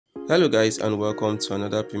Hello guys, and welcome to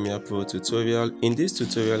another Premiere Pro tutorial. In this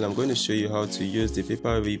tutorial I'm going to show you how to use the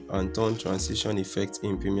paper rip and turn transition effect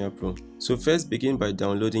in Premiere Pro. So first, begin by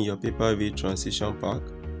downloading your paper rip transition pack.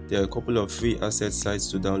 There are a couple of free asset sites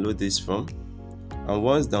to download this from. And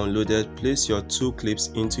once downloaded, place your two clips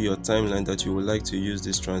into your timeline that you would like to use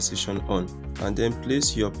this transition on, and then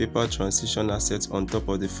place your paper transition asset on top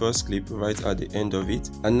of the first clip right at the end of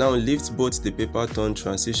it. And now lift both the paper turn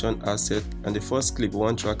transition asset and the first clip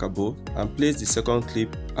one track above, and place the second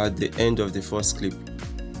clip at the end of the first clip.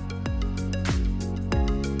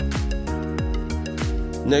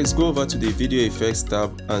 Next, go over to the video effects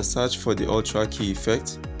tab and search for the ultra key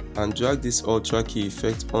effect, and drag this ultra key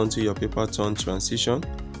effect onto your paper turn transition,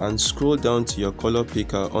 and scroll down to your color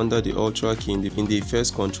picker under the ultra key in the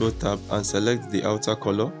effects control tab and select the outer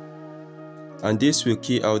color, and this will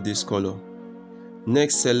key out this color.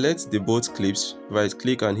 Next, select the both clips, right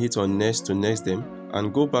click and hit on next to next them,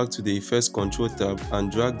 and go back to the effects control tab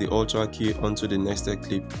and drag the ultra key onto the nested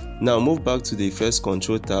clip. Now move back to the effects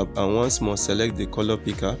control tab and once more select the color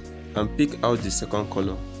picker and pick out the second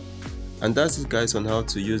color. And that's it guys on how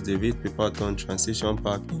to use the Rip Paper Turn Transition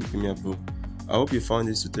Pack in Premiere Pro. I hope you found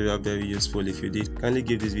this tutorial very useful. If you did, kindly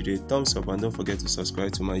give this video a thumbs up and don't forget to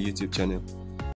subscribe to my YouTube channel.